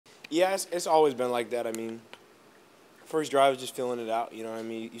Yeah, it's always been like that. I mean, first drive is just filling it out. You know what I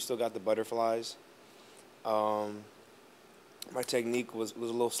mean? You still got the butterflies. Um, my technique was a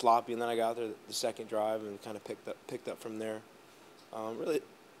little sloppy, and then I got there the second drive and kind of picked up from there. Really,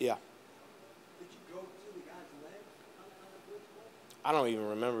 yeah. Did you go to the guy's legs on a blitz play? I don't even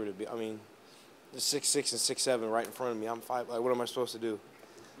remember to be. I mean, the 6'6" and 6'7" right in front of me. I'm 5. Like, what am I supposed to do?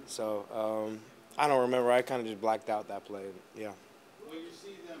 So I don't remember. I kind of just blacked out that play. Yeah. When you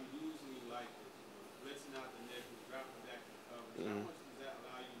see them using you like this, blitzing out the neck and dropping back in coverage, how Mhm. much does that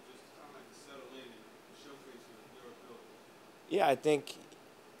allow you just kind of like to settle in and showcase your ability? Yeah, I think,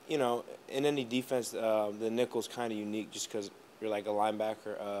 in any defense, the nickel's kind of unique just because you're like a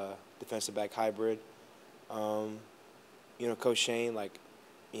linebacker, defensive back hybrid. Um, Coach Shane, like,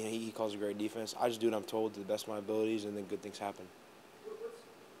 he calls a great defense. I just do what I'm told to the best of my abilities, and then good things happen. What's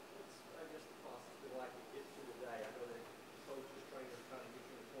I guess the process been like to get to today? I know that coaches, trainers trying to get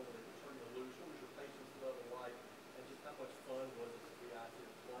you in the corner to turn you loose. What was your patience level like, and just how much fun was it to be out here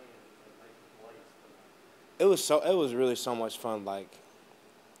playing and making plays tonight? It was really so much fun. Like,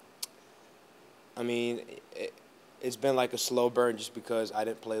 I mean, it's been like a slow burn just because I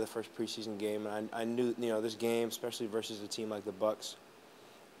didn't play the first preseason game, and I knew this game, especially versus a team like the Bucs.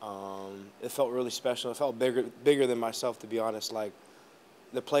 It felt really special. It felt bigger than myself, to be honest. Like,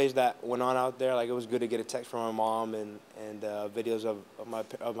 the plays that went on out there, like, it was good to get a text from my mom and videos of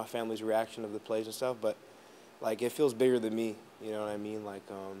my family's reaction of the plays and stuff. But like, it feels bigger than me. You know what I mean? Like,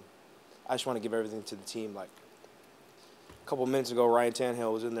 I just want to give everything to the team. Like, a couple minutes ago, Ryan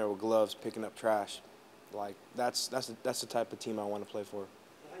Tannehill was in there with gloves picking up trash. Like, that's the type of team I want to play for.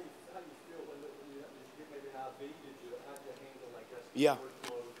 How do you feel when you did you get maybe an IV? How did you handle I guess Yeah.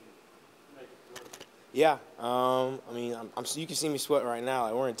 workload and make it through? Yeah. I mean, you can see me sweating right now.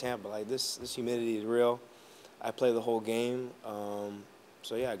 Like, we're in Tampa. Like, this humidity is real. I play the whole game.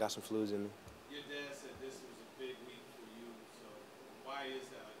 So yeah, I got some fluids in me. Your dad said this was a big week for you, so why is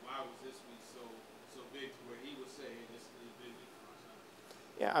that? Like, why was this week so big to where he would say, hey, this is a big week for my son?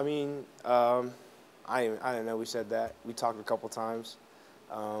 Yeah, I mean, I didn't know we said that. We talked a couple times.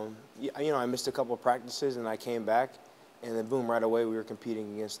 I missed a couple of practices, and I came back, and then boom, right away we were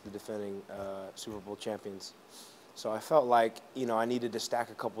competing against the defending Super Bowl champions. So I felt like I needed to stack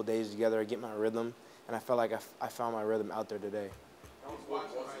a couple of days together to get my rhythm, and I felt like I found my rhythm out there today. He's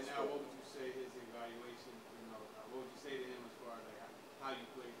watching right now. What would you say his evaluation? What would you say to him as far as like how you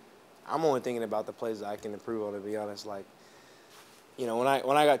played? I'm only thinking about the plays that I can improve on, to be honest. Like, when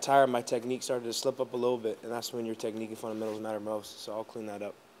I got tired, my technique started to slip up a little bit, and that's when your technique and fundamentals matter most. So I'll clean that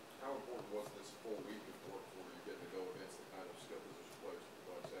up. How important was this full week of work for you getting to go against the kind of skill position players the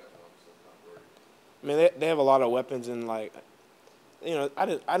Bucs have, and obviously Tom Brady? I mean, they have a lot of weapons, and like, I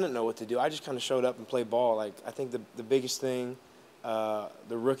didn't know what to do. I just kind of showed up and played ball. Like, I think the biggest thing the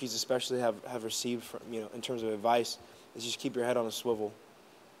rookies especially have received from in terms of advice is just keep your head on a swivel.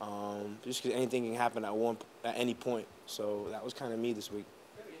 Just because anything can happen at any point. So that was kind of me this week.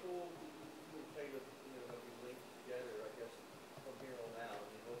 Maybe you and Caleb, have you linked together, I guess, from here on out. I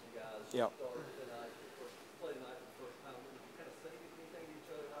mean, both you guys Yep. started tonight, played tonight for the first time. Did you kind of say anything to each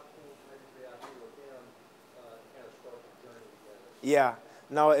other? How cool is it maybe to be out here with him, kind of start the journey together? Yeah.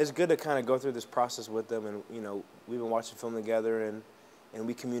 No, it's good to kind of go through this process with them, and we've been watching film together, and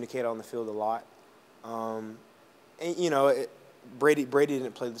we communicate on the field a lot. And Brady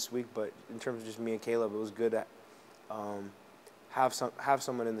didn't play this week, but in terms of just me and Caleb, it was good to have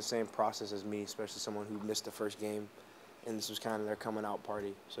someone in the same process as me, especially someone who missed the first game, and this was kind of their coming out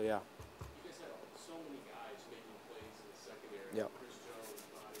party. So yeah. You guys had so many guys making plays in the secondary. Yep. Chris Jones,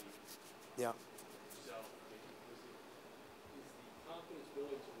 Body, Yeah. yourself. Is the confidence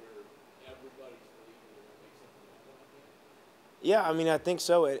building to where everybody's believing they're going to make something like that? Yeah, I mean, I think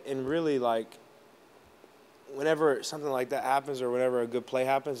so. And really, like, whenever something like that happens or whenever a good play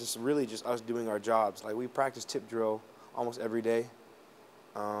happens, it's really just us doing our jobs. Like, we practice tip drill almost every day.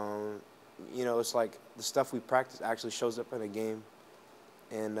 It's like the stuff we practice actually shows up in a game.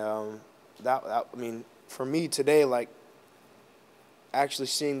 And I mean, for me today, like, actually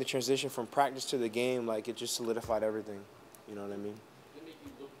seeing the transition from practice to the game, like, it just solidified everything. You know what I mean? Did it make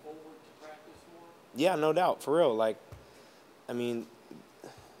you look forward to practice more? Yeah, no doubt, for real. Like, I mean,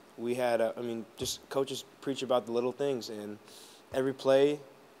 we had, just coaches preach about the little things, and every play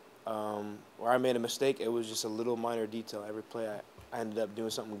where I made a mistake, it was just a little minor detail. Every play I ended up doing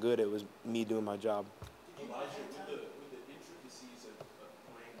something good. It was me doing my job. Elijah, with the intricacies of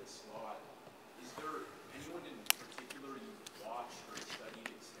playing the slot, is there anyone in particular you've watched or studied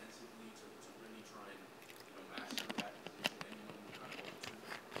extensively to really try and master that position? Anyone you kind of look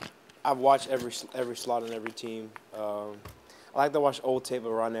to? I've watched every slot on every team. I like to watch old tape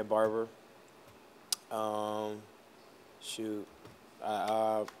of Ronnie Barber. Shoot.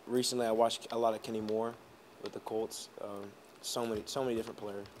 Recently, I watched a lot of Kenny Moore with the Colts. So many different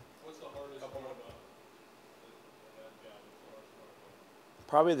players. What's the hardest part about that job? What's the hardest part?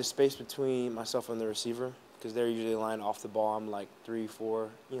 Probably the space between myself and the receiver, because they're usually lined off the ball. I'm like 3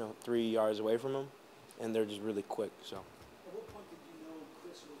 yards away from them, and they're just really quick. So. At what point did you know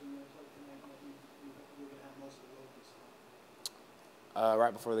Chris was in there tonight that you were going to have most of the load this time?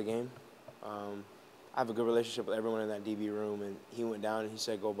 Right before the game. I have a good relationship with everyone in that DB room, and he went down and he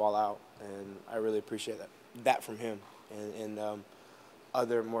said, "Go ball out," and I really appreciate that from him and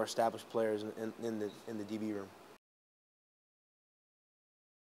other more established players in the DB room.